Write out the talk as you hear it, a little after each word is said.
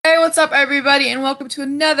what's up, everybody, and welcome to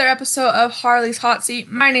another episode of Harley's Hot Seat.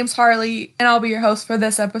 My name's Harley, and I'll be your host for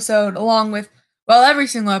this episode, along with, well, every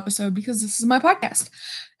single episode, because this is my podcast.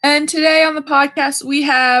 And today on the podcast, we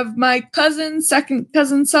have my cousin, second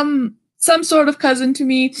cousin, some sort of cousin to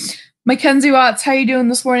me, Mackenzie Watts. How you doing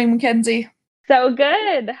this morning, Mackenzie? So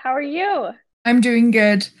good. How are you? I'm doing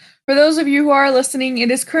good. For those of you who are listening, it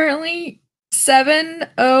is currently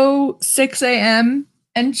 7:06 a.m.,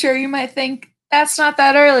 and sure, you might think, that's not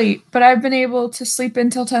that early, but I've been able to sleep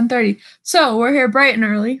until 10:30. So we're here bright and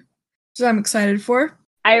early, which I'm excited for.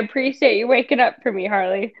 I appreciate you waking up for me,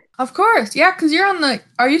 Harley. Of course. Yeah, because you're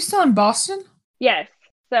are you still in Boston? Yes.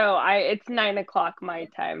 So it's 9 o'clock my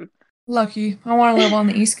time. Lucky. I want to live on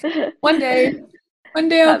the East Coast. One day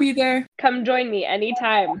I'll be there. Come join me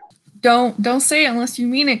anytime. Don't say it unless you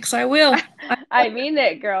mean it, because I will. I mean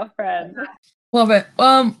it, girlfriend. Love it.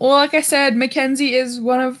 Well, like I said, Mackenzie is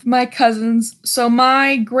one of my cousins. So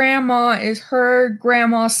my grandma is her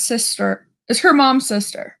grandma's sister, is her mom's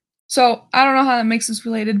sister. So I don't know how that makes us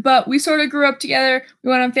related, but we sort of grew up together. We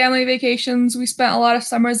went on family vacations. We spent a lot of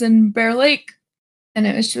summers in Bear Lake, and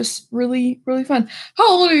it was just really, really fun. How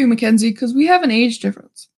old are you, Mackenzie? Because we have an age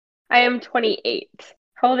difference. I am 28.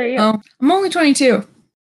 How old are you? Oh, I'm only 22.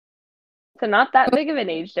 So not that big of an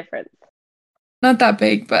age difference. Not that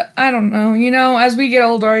big, but I don't know. You know, as we get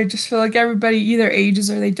older, I just feel like everybody either ages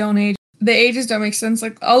or they don't age. The ages don't make sense.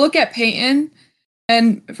 Like, I'll look at Peyton,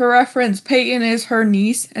 and for reference, Peyton is her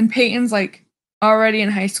niece, and Peyton's, like, already in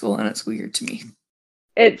high school, and it's weird to me.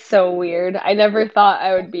 It's so weird. I never thought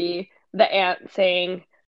I would be the aunt saying,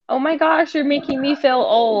 oh my gosh, you're making me feel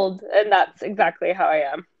old. And that's exactly how I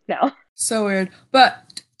am now. So weird.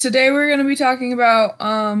 But today we're going to be talking about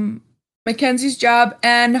Mackenzie's job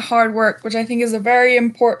and hard work, which I think is a very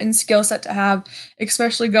important skill set to have,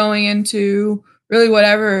 especially going into really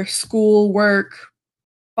whatever school, work,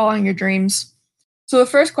 following your dreams. So the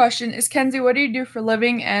first question is, Kenzie, what do you do for a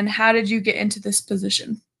living, and how did you get into this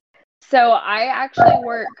position? So I actually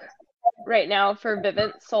work right now for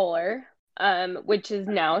Vivint Solar, which is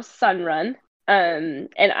now Sunrun. And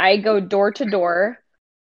I go door to door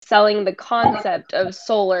selling the concept of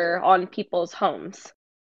solar on people's homes.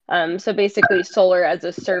 So basically solar as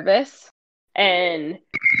a service. And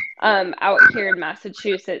out here in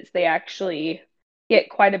Massachusetts, they actually get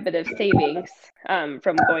quite a bit of savings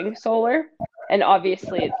from going solar. And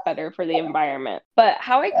obviously it's better for the environment. But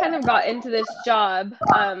how I kind of got into this job,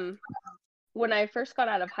 when I first got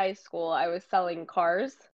out of high school, I was selling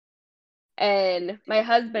cars. And my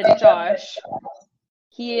husband, Josh,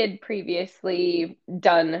 he had previously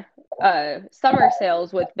done summer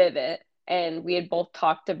sales with Vivint. And we had both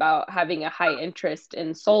talked about having a high interest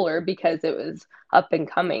in solar because it was up and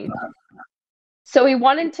coming. So we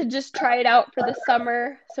wanted to just try it out for the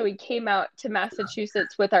summer. So we came out to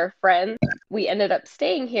Massachusetts with our friends. We ended up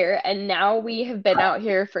staying here, and now we have been out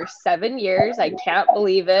here for 7 years. I can't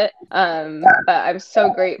believe it. But I'm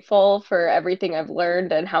so grateful for everything I've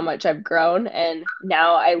learned and how much I've grown. And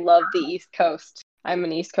now I love the East Coast. I'm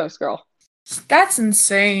an East Coast girl. That's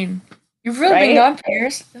insane. You've really been gone for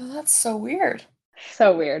years? Oh, that's so weird.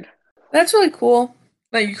 So weird. That's really cool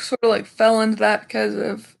that you sort of like fell into that because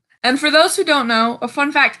of... And for those who don't know, a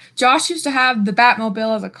fun fact, Josh used to have the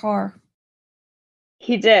Batmobile as a car.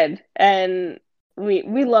 He did. And we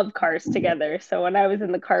love cars together. So when I was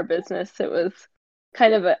in the car business, it was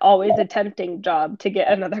kind of always a tempting job to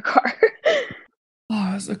get another car.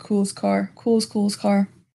 Oh, it's the coolest car. Coolest car.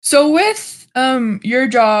 So with your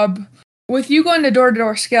job, with you going to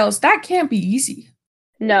door-to-door scales, that can't be easy.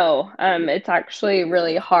 No, it's actually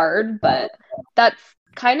really hard, but that's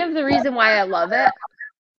kind of the reason why I love it.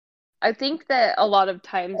 I think that a lot of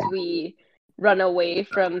times we run away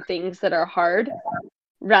from things that are hard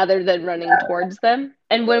rather than running towards them.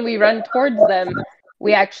 And when we run towards them,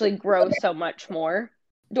 we actually grow so much more.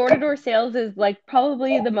 Door-to-door sales is like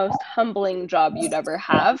probably the most humbling job you'd ever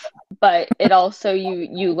have, but it also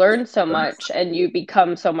you learn so much and you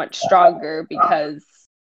become so much stronger because,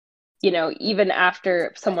 you know, even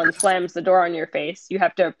after someone slams the door on your face, you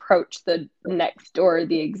have to approach the next door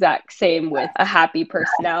the exact same with a happy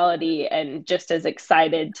personality and just as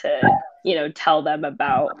excited to, you know, tell them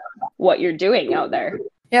about what you're doing out there.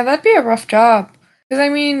 Yeah, that'd be a rough job. Because, I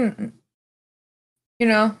mean, you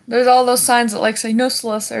know, there's all those signs that, like, say no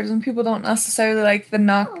solicitors, and people don't necessarily like the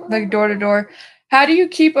knock, like, door to door. How do you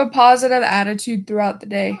keep a positive attitude throughout the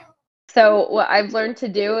day? So what I've learned to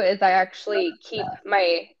do is I actually keep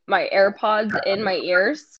my AirPods in my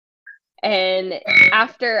ears. And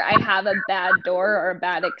after I have a bad door or a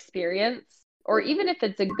bad experience, or even if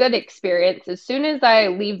it's a good experience, as soon as I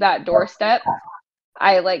leave that doorstep,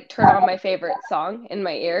 I like turn on my favorite song in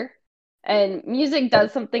my ear And music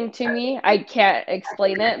does something to me. I can't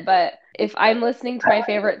explain it, but if I'm listening to my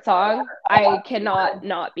favorite song, I cannot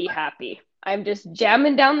not be happy. I'm just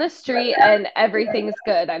jamming down the street and everything's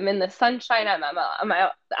good. I'm in the sunshine. I'm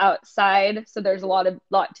outside, so there's a lot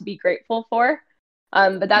to be grateful for.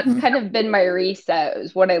 But that's Mhm. kind of been my reset.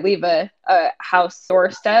 Is when I leave a house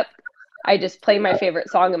doorstep, I just play my favorite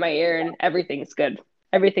song in my ear, and everything's good.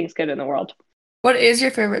 Everything's good in the world. What is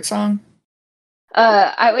your favorite song?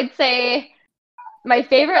 I would say my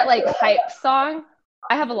favorite like hype song.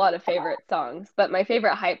 I have a lot of favorite songs, but my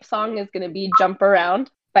favorite hype song is going to be Jump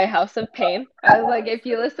Around by House of Pain. I was like, if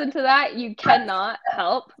you listen to that, you cannot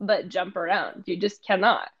help but jump around. You just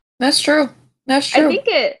cannot. That's true. That's I true. think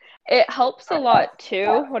it helps a lot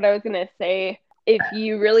too. What I was going to say, if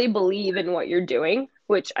you really believe in what you're doing,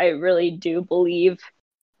 which I really do believe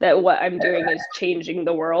that what I'm doing is changing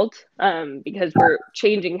the world, because we're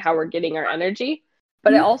changing how we're getting our energy.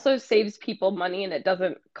 But it Mhm. also saves people money and it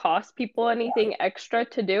doesn't cost people anything extra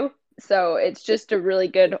to do. So it's just a really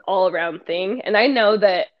good all around thing. And I know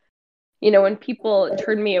that, when people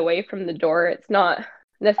turn me away from the door, it's not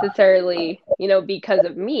necessarily, because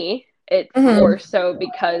of me. It's Mhm. more so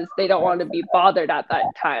because they don't want to be bothered at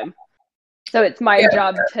that time. So it's my Yeah.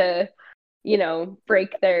 job to,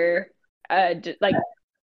 break their, like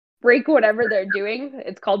break whatever they're doing.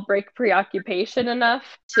 It's called break preoccupation enough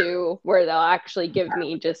to where they'll actually give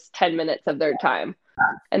me just 10 minutes of their time.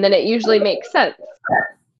 And then it usually makes sense.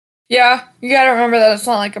 Yeah, you gotta remember that it's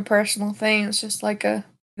not like a personal thing, it's just like a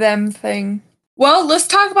them thing. Well, let's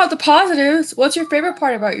talk about the positives. What's your favorite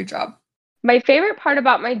part about your job? My favorite part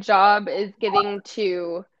about my job is getting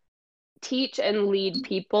to teach and lead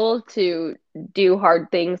people to do hard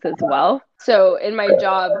things as well. So in my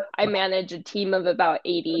job, I manage a team of about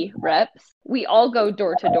 80 reps. We all go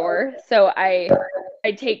door to door. So I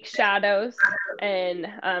take shadows and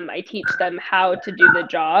I teach them how to do the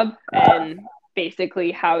job and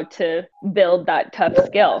basically how to build that tough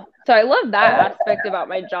skill. So I love that aspect about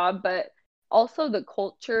my job, but also the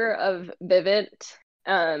culture of Vivint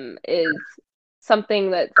is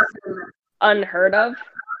something that's unheard of.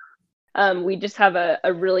 We just have a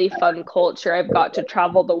really fun culture. I've got to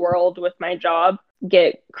travel the world with my job,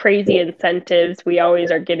 get crazy incentives. We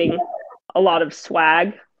always are getting a lot of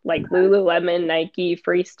swag, like Lululemon, Nike,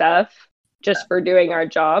 free stuff just for doing our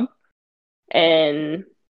job. And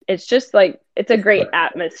it's just like, it's a great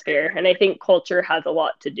atmosphere. And I think culture has a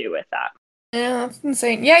lot to do with that. Yeah, that's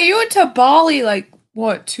insane. Yeah, you went to Bali like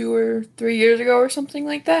what, 2 or 3 years ago or something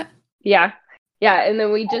like that? Yeah. Yeah. And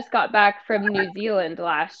then we just got back from New Zealand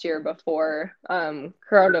last year before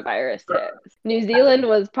coronavirus hit. New Zealand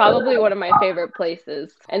was probably one of my favorite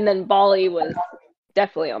places. And then Bali was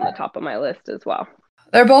definitely on the top of my list as well.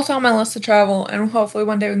 They're both on my list to travel, and hopefully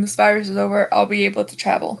one day when this virus is over, I'll be able to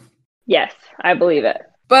travel. Yes, I believe it.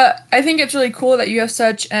 But I think it's really cool that you have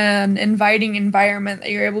such an inviting environment that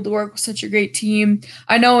you're able to work with such a great team.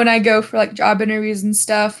 I know when I go for like job interviews and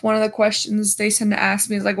stuff, one of the questions they tend to ask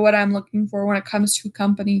me is like what I'm looking for when it comes to a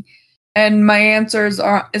company. And my answers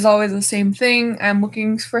are is always the same thing. I'm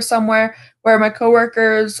looking for somewhere where my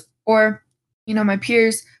coworkers or my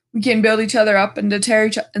peers, we can build each other up and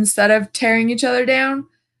to instead of tearing each other down,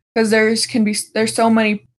 because there's so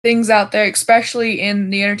many things out there, especially in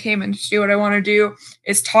the entertainment industry. What I want to do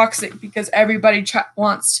is toxic because everybody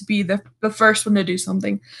wants to be the first one to do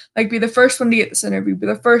something, like be the first one to get this interview, be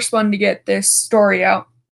the first one to get this story out.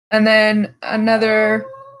 And then another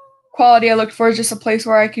quality I look for is just a place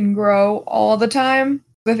where I can grow all the time.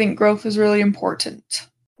 I think growth is really important.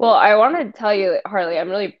 Well, I want to tell you, Harley, I'm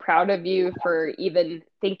really proud of you for even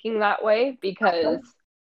thinking that way because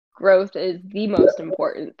growth is the most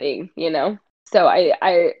important thing. So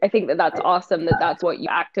I think that that's awesome that that's what you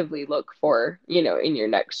actively look for, in your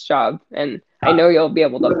next job. And I know you'll be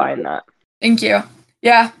able to find that. Thank you.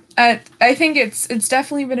 Yeah, I think it's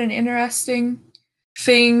definitely been an interesting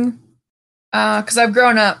thing because I've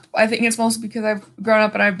grown up. I think it's mostly because I've grown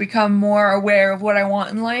up and I've become more aware of what I want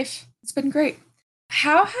in life. It's been great.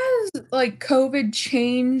 How has like COVID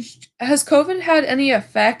changed? Has COVID had any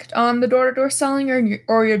effect on the door-to-door selling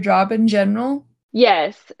or your job in general?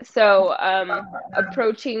 Yes. So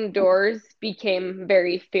approaching doors became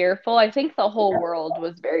very fearful. I think the whole world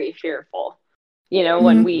was very fearful,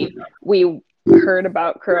 when Mhm. we heard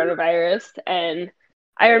about coronavirus. And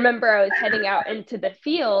I remember I was heading out into the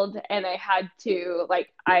field and I had to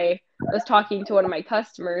I was talking to one of my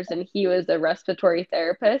customers and he was a respiratory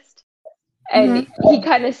therapist and Mhm. he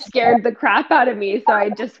kind of scared the crap out of me. So I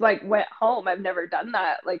just went home. I've never done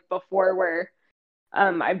that before where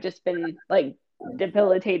I've just been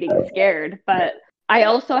debilitating scared. But I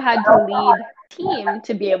also had to lead team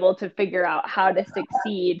to be able to figure out how to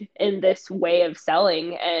succeed in this way of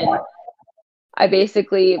selling. And I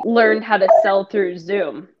basically learned how to sell through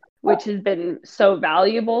Zoom, which has been so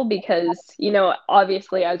valuable because,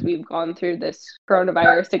 obviously, as we've gone through this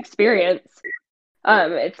coronavirus experience,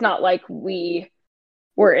 it's not like we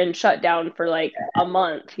were in shutdown for like a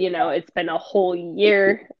month. It's been a whole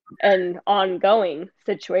year and ongoing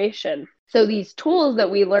situation. So these tools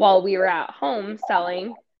that we learned while we were at home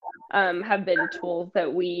selling have been tools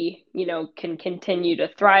that we, can continue to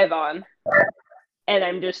thrive on. And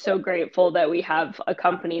I'm just so grateful that we have a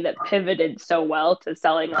company that pivoted so well to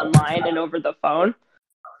selling online and over the phone.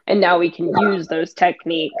 And now we can use those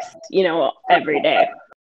techniques, every day.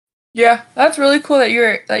 Yeah, that's really cool that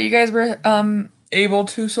you guys were able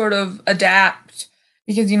to sort of adapt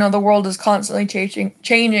because the world is constantly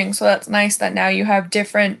changing. So that's nice that now you have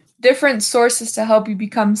different sources to help you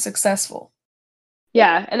become successful.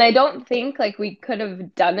 Yeah, and I don't think like we could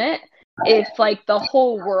have done it if like the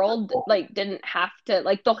whole world like didn't have to,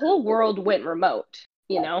 like the whole world went remote,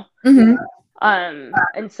 Mm-hmm.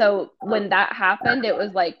 And so when that happened, it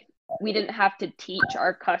was like we didn't have to teach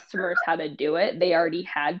our customers how to do it. They already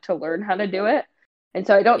had to learn how to do it. And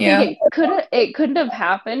so I don't think it couldn't have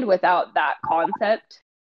happened without that concept.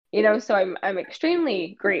 So I'm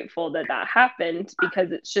extremely grateful that happened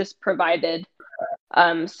because it's just provided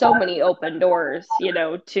so many open doors,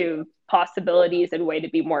 to possibilities and way to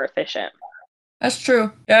be more efficient. That's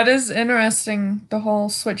true. That is interesting, the whole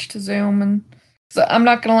switch to Zoom. And so I'm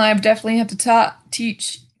not going to lie, I've definitely had to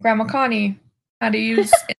teach Grandma Connie how to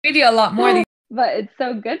use NVIDIA a lot more. But it's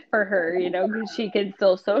so good for her, because she can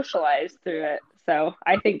still socialize through it. So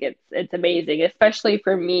I think it's amazing, especially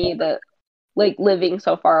for me that like living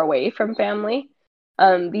so far away from family.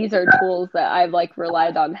 These are tools that I've like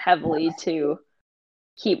relied on heavily to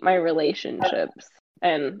keep my relationships.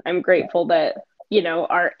 And I'm grateful that,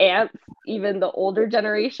 our aunts, even the older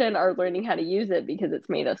generation, are learning how to use it because it's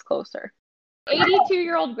made us closer.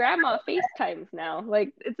 82-year-old grandma FaceTimes now.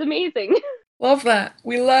 Like, it's amazing. Love that.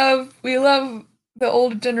 We love the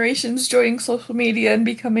older generations joining social media and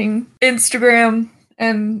becoming Instagram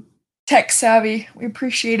and tech savvy. We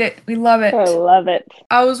appreciate it. We love it. I love it.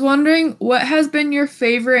 I was wondering, what has been your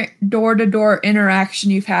favorite door-to-door interaction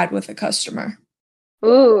you've had with a customer?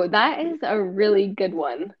 Ooh, that is a really good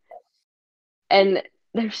one. And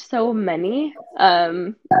there's so many.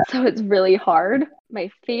 So it's really hard. My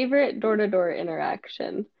favorite door-to-door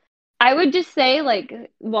interaction. I would just say, like,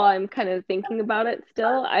 while I'm kind of thinking about it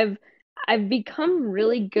still, I've become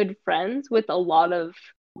really good friends with a lot of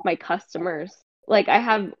my customers. Like I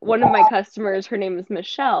have one of my customers, her name is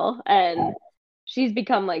Michelle, and she's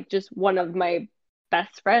become like just one of my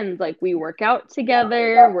best friends. Like we work out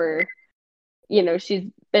together, she's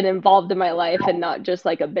been involved in my life and not just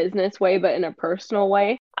like a business way, but in a personal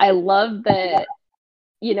way. I love that,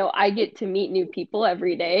 I get to meet new people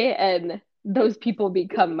every day and those people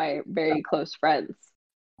become my very close friends.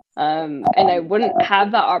 And I wouldn't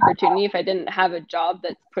have that opportunity if I didn't have a job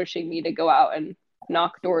that's pushing me to go out and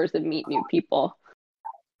knock doors and meet new people.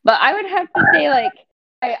 But I would have to say, like,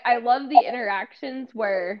 I love the interactions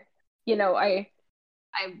where, I've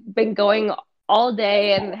been going all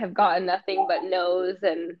day and have gotten nothing but no's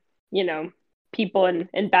and, people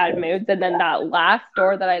in bad moods. And then that last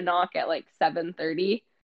door that I knock at like 7:30,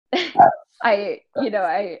 I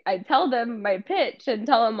tell them my pitch and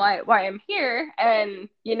tell them why I'm here. And,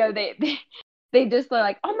 they just are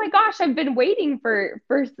like, oh my gosh, I've been waiting for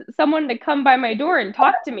someone to come by my door and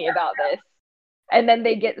talk to me about this. And then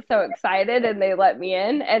they get so excited and they let me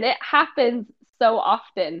in. And it happens so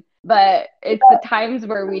often, but it's the times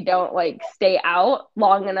where we don't like stay out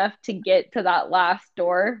long enough to get to that last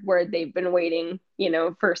door where they've been waiting,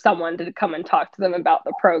 for someone to come and talk to them about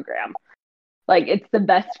the program. Like it's the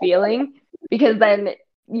best feeling because then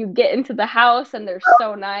you get into the house and they're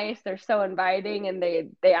so nice, they're so inviting, and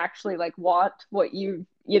they actually like want what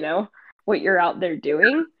what you're out there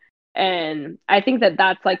doing. And I think that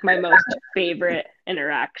that's like my most favorite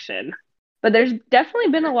interaction. But there's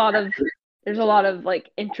definitely been a lot of like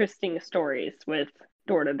interesting stories with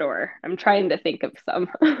door to door. I'm trying to think of some.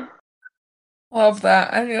 Love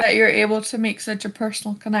that. I think that you're able to make such a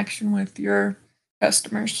personal connection with your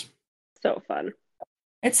customers. So fun.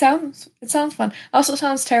 It sounds fun. Also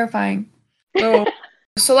sounds terrifying.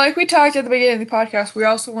 So like we talked at the beginning of the podcast,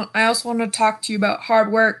 I also want to talk to you about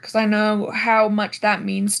hard work because I know how much that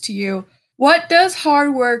means to you. What does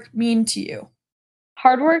hard work mean to you?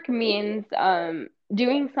 Hard work means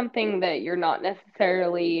doing something that you're not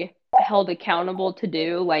necessarily held accountable to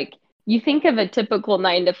do. Like you think of a typical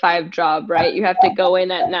 9 to 5 job, right? You have to go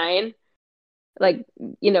in at 9 Like,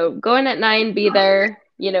 go in at 9, be there,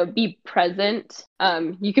 be present.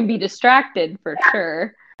 You can be distracted for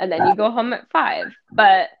sure, and then you go home at 5.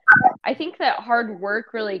 But I think that hard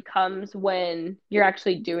work really comes when you're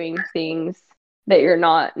actually doing things that you're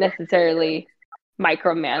not necessarily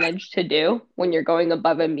micromanaged to do. When you're going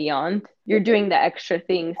above and beyond, you're doing the extra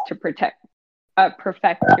things to perfect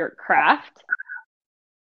your craft.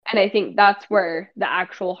 And I think that's where the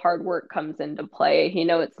actual hard work comes into play.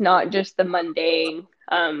 It's not just the mundane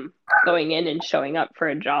going in and showing up for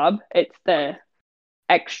a job. It's the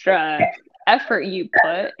extra effort you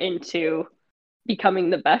put into becoming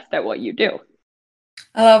the best at what you do.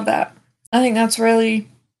 I love that. I think that's really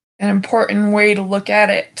an important way to look at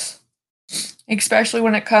it, especially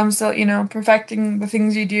when it comes to, perfecting the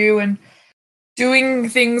things you do and doing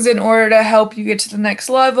things in order to help you get to the next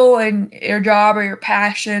level in your job or your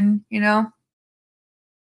passion. Yeah,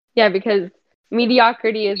 because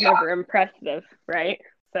mediocrity is never impressive, right?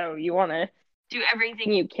 So you want to do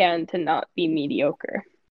everything you can to not be mediocre.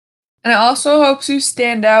 And it also helps you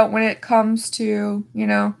stand out when it comes to,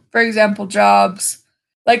 for example, jobs.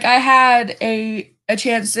 Like I had a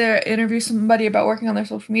chance to interview somebody about working on their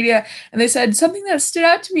social media, and they said something that stood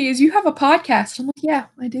out to me is you have a podcast. I'm like, yeah,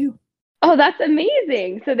 I do. Oh, that's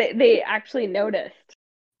amazing. So they actually noticed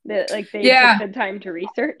that, like, they took the time to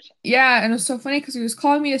research. Yeah, and it was so funny because he was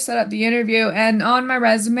calling me to set up the interview, and on my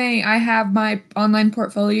resume, I have my online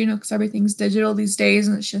portfolio, because everything's digital these days,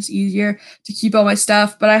 and it's just easier to keep all my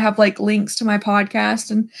stuff. But I have like links to my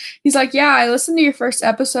podcast, and he's like, "Yeah, I listened to your first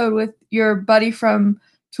episode with your buddy from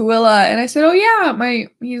Tooele," and I said, "Oh yeah,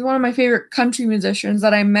 he's one of my favorite country musicians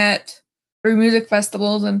that I met through music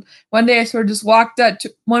festivals." And one day I sort of just walked up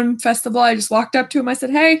to one festival. I just walked up to him. I said,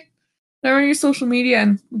 "Hey, they're on your social media,"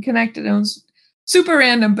 and we connected. It was super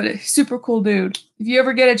random, but a super cool dude. If you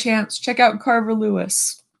ever get a chance, check out Carver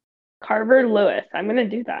Lewis. Carver Lewis. I'm gonna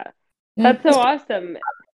do that. Yeah. That's so awesome.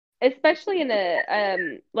 Especially in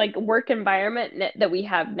a like work environment that we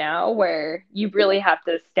have now where you really have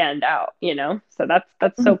to stand out, So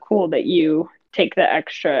that's so cool that you take the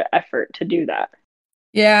extra effort to do that.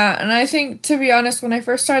 Yeah, and I think, to be honest, when I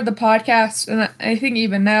first started the podcast, and I think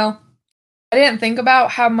even now, I didn't think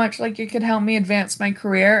about how much like it could help me advance my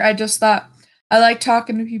career. I just thought I like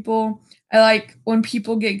talking to people. I like when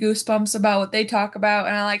people get goosebumps about what they talk about,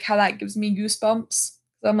 and I like how that gives me goosebumps.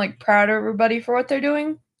 So I'm like proud of everybody for what they're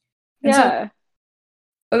doing. And yeah.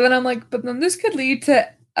 But then I'm like, but then this could lead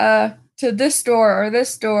to this door or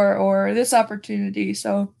this opportunity.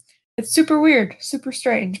 So it's super weird, super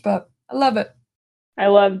strange, but I love it. I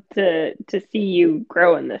love to see you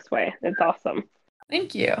grow in this way. It's awesome.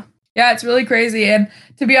 Thank you. Yeah, it's really crazy. And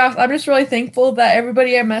to be honest, I'm just really thankful that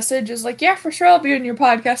everybody I message is like, yeah, for sure, I'll be on your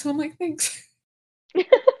podcast. And I'm like, thanks.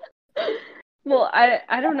 Well,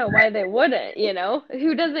 I don't know why they wouldn't,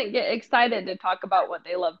 Who doesn't get excited to talk about what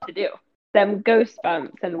they love to do? Them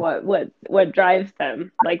goosebumps and what drives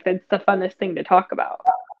them. Like, that's the funnest thing to talk about.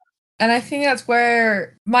 And I think that's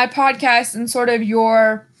where my podcast and sort of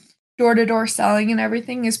your door-to-door selling and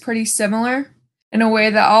everything is pretty similar in a way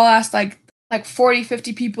that I'll ask like 40,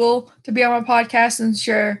 50 people to be on my podcast, and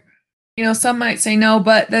sure, some might say no,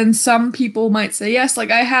 but then some people might say yes.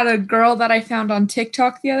 Like I had a girl that I found on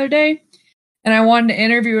TikTok the other day, and I wanted to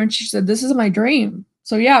interview her, and she said, "This is my dream."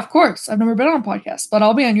 So yeah, of course, I've never been on a podcast, but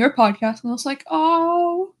I'll be on your podcast. And I was like,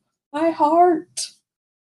 oh, my heart.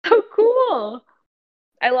 So cool.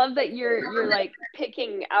 I love that you're like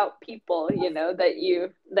picking out people,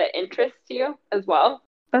 that interest you as well.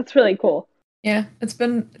 That's really cool. Yeah, it's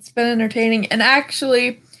been entertaining. And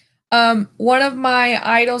actually, one of my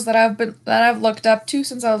idols that I've looked up to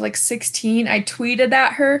since I was like 16, I tweeted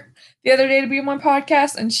at her the other day to be on my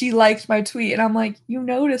podcast, and she liked my tweet, and I'm like, you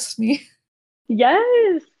noticed me.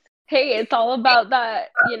 Yes. Hey, it's all about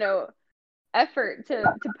that, effort to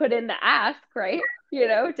put in the ask, right?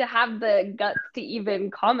 To have the guts to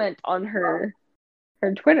even comment on her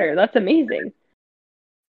Twitter. That's amazing.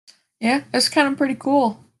 Yeah, it's kind of pretty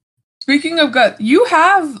cool. Speaking of guts, you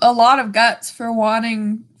have a lot of guts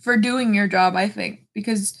for doing your job, I think,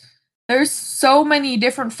 because there's so many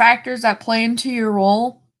different factors that play into your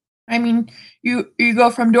role. I mean, you go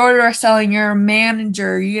from door-to-door selling, you're a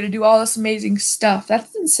manager, you get to do all this amazing stuff.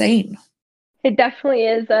 That's insane. It definitely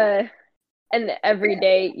is and every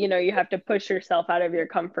day, you have to push yourself out of your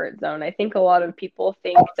comfort zone. I think a lot of people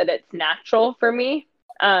think that it's natural for me,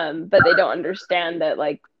 but they don't understand that,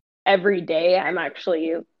 like, every day I'm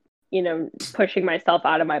actually, pushing myself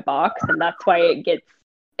out of my box. And that's why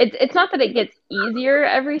it's not that it gets easier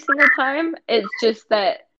every single time. It's just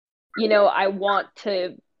that, I want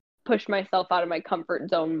to push myself out of my comfort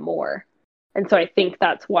zone more. And so I think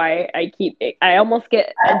that's why I almost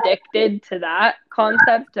get addicted to that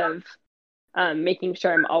concept of making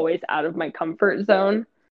sure I'm always out of my comfort zone.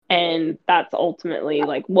 And that's ultimately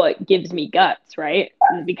like what gives me guts, right?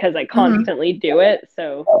 Because I constantly do it.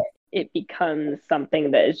 So it becomes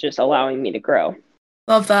something that is just allowing me to grow.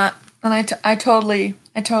 Love that. And I totally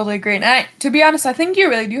agree. And to be honest, I think you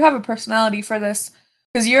really do have a personality for this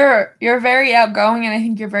because you're very outgoing and I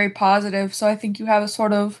think you're very positive. So I think you have a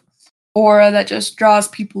sort of aura that just draws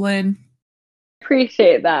people in.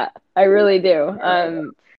 Appreciate that. I really do.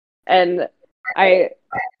 And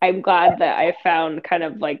I'm glad that I found kind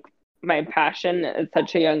of like my passion at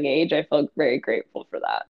such a young age. I feel very grateful for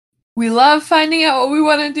that. We love finding out what we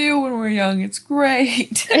want to do when we're young. It's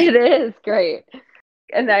great. It is great.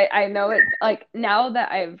 And I know it's like now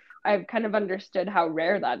that I've kind of understood how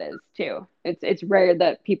rare that is too. It's rare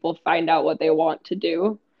that people find out what they want to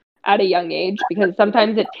do at a young age because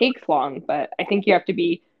sometimes it takes long, but I think you have to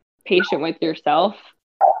be patient with yourself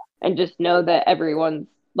and just know that everyone's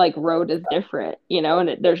like road is different,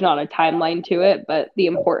 and there's not a timeline to it, but the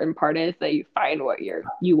important part is that you find what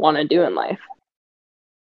you want to do in life.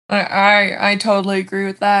 I totally agree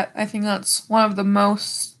with that. I think that's one of the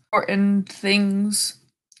most important things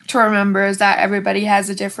to remember is that everybody has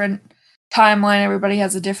a different timeline, everybody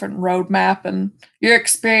has a different roadmap, and your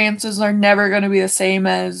experiences are never going to be the same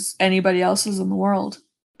as anybody else's in the world.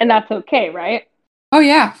 And that's okay, right? Oh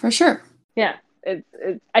yeah, for sure. Yeah, it's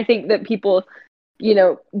I think that people,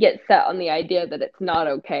 get set on the idea that it's not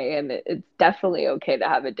okay, and it's definitely okay to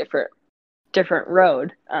have a different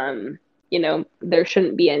road. There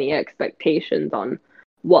shouldn't be any expectations on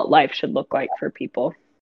what life should look like for people.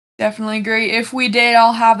 Definitely agree. If we did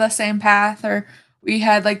all have the same path or we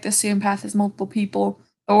had like the same path as multiple people,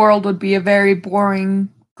 the world would be a very boring,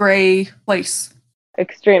 gray place.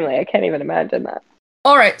 Extremely. I can't even imagine that.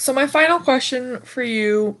 All right, so my final question for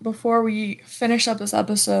you before we finish up this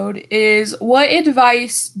episode is what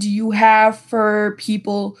advice do you have for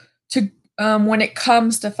people to when it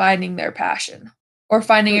comes to finding their passion or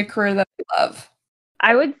finding a career that they love?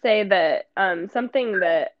 I would say that something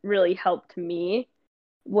that really helped me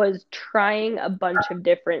was trying a bunch of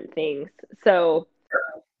different things. So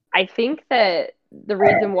I think that the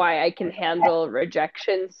reason why I can handle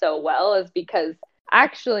rejection so well is because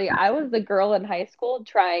actually I was the girl in high school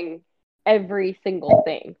trying every single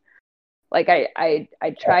thing. Like I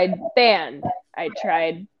tried band, I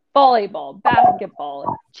tried volleyball,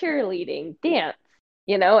 basketball, cheerleading, dance,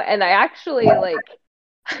 and I actually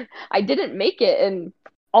I didn't make it in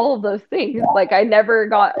all of those things. Like I never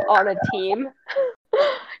got on a team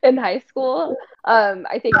in high school.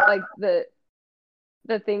 I think like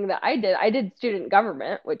the thing that I did student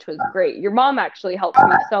government, which was great. Your mom actually helped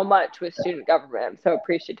me so much with student government. I'm so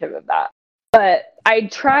appreciative of that. But I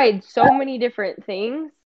tried so many different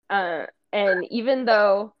things. And even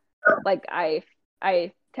though like I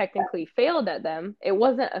technically failed at them, it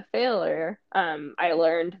wasn't a failure. I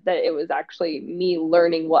learned that it was actually me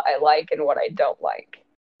learning what I like and what I don't like.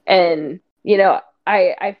 And,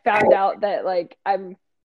 I found out that like I'm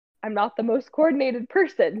not the most coordinated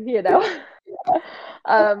person,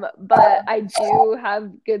 but I do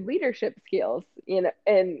have good leadership skills,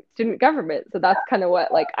 in student government. So that's kind of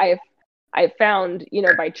what like I found,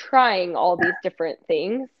 by trying all these different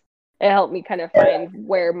things, it helped me kind of find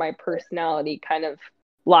where my personality kind of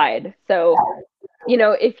lied. So,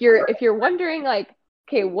 if you're wondering like,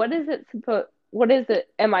 okay, what is it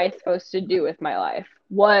am I supposed to do with my life?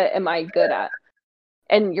 What am I good at?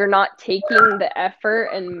 And you're not taking the effort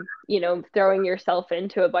and, throwing yourself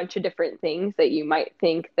into a bunch of different things that you might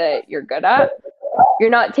think that you're good at, you're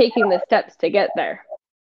not taking the steps to get there.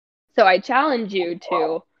 So I challenge you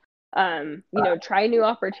to, try new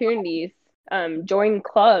opportunities, join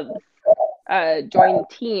clubs, join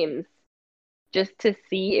teams, just to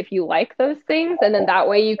see if you like those things. And then that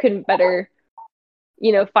way you can better,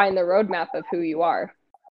 find the roadmap of who you are.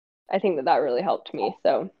 I think that really helped me.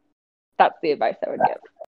 So that's the advice I would give.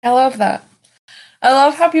 I love that. I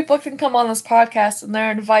love how people can come on this podcast and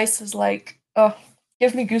their advice is like, oh,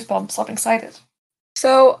 gives me goosebumps. I'm excited.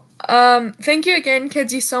 So, thank you again,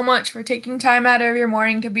 Kidsy, so much for taking time out of your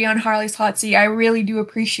morning to be on Harley's Hot Seat. I really do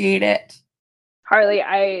appreciate it. Harley,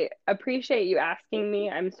 I appreciate you asking me.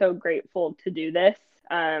 I'm so grateful to do this.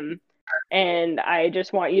 And I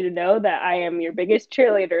just want you to know that I am your biggest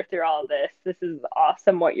cheerleader through all of this. This is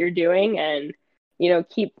awesome what you're doing, and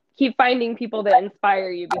keep finding people that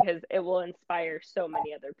inspire you because it will inspire so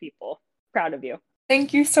many other people. Proud of you.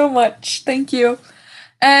 Thank you so much. Thank you.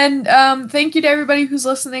 And thank you to everybody who's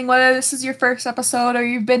listening, whether this is your first episode or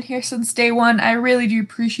you've been here since day one. I really do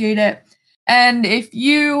appreciate it. And if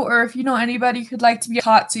you know anybody who'd like to be a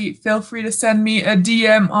hot seat, feel free to send me a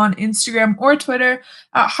DM on Instagram or Twitter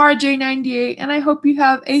at HardJ98. And I hope you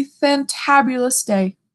have a fantabulous day.